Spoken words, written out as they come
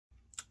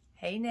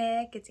Hey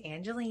Nick, it's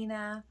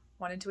Angelina.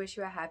 Wanted to wish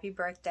you a happy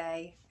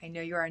birthday. I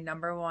know you're our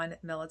 #1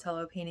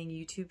 Militello Painting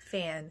YouTube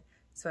fan,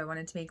 so I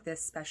wanted to make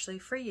this specially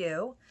for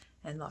you.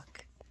 And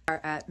look, we are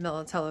at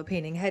Militello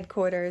Painting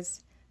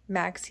headquarters.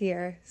 Max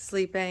here,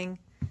 sleeping.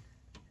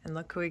 And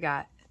look who we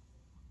got.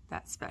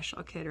 That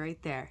special kid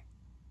right there.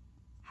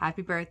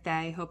 Happy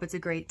birthday. Hope it's a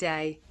great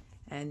day.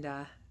 And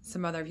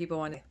some other people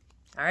want to.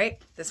 All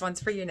right, this one's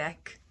for you,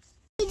 Nick.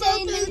 Happy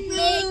birthday,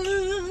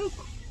 Nick.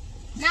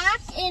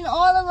 Max and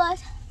all of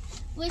us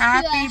wish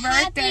Happy you a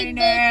birthday, happy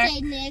Nick.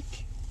 birthday, Nick.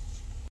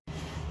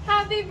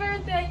 Happy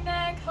birthday,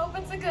 Nick. Hope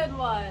it's a good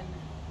one.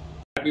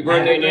 Happy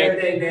birthday,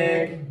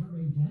 Nick.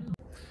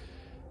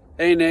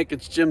 Hey Nick,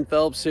 it's Jim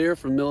Phelps here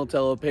from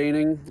Militello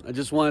Painting. I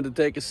just wanted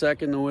to take a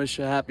second to wish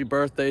a happy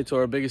birthday to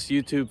our biggest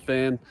YouTube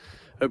fan.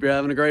 Hope you're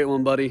having a great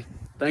one, buddy.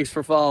 Thanks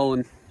for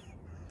following.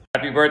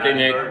 Happy birthday,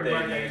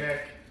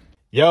 Nick.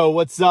 Yo,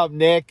 what's up,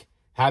 Nick?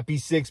 Happy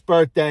 6th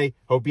birthday.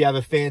 Hope you have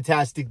a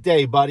fantastic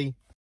day, buddy.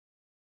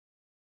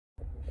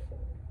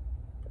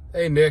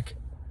 Hey, Nick.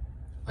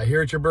 I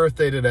hear it's your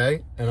birthday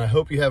today, and I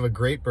hope you have a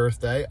great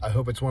birthday. I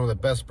hope it's one of the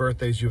best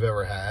birthdays you've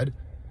ever had.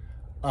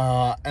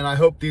 And I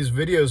hope these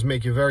videos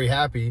make you very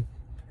happy.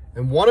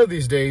 And one of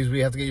these days, we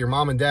have to get your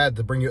mom and dad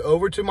to bring you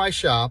over to my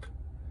shop,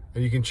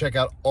 and you can check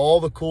out all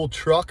the cool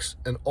trucks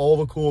and all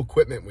the cool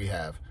equipment we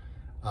have.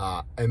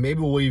 And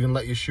maybe we'll even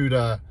let you shoot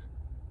a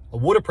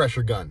water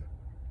pressure gun.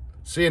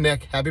 See you,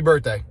 Nick. Happy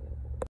birthday.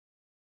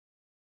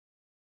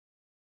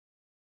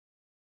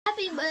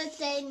 Happy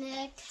birthday,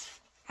 Nick.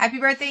 Happy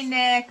birthday,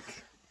 Nick.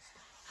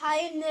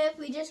 Hi, Nick.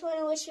 We just want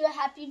to wish you a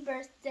happy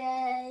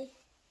birthday.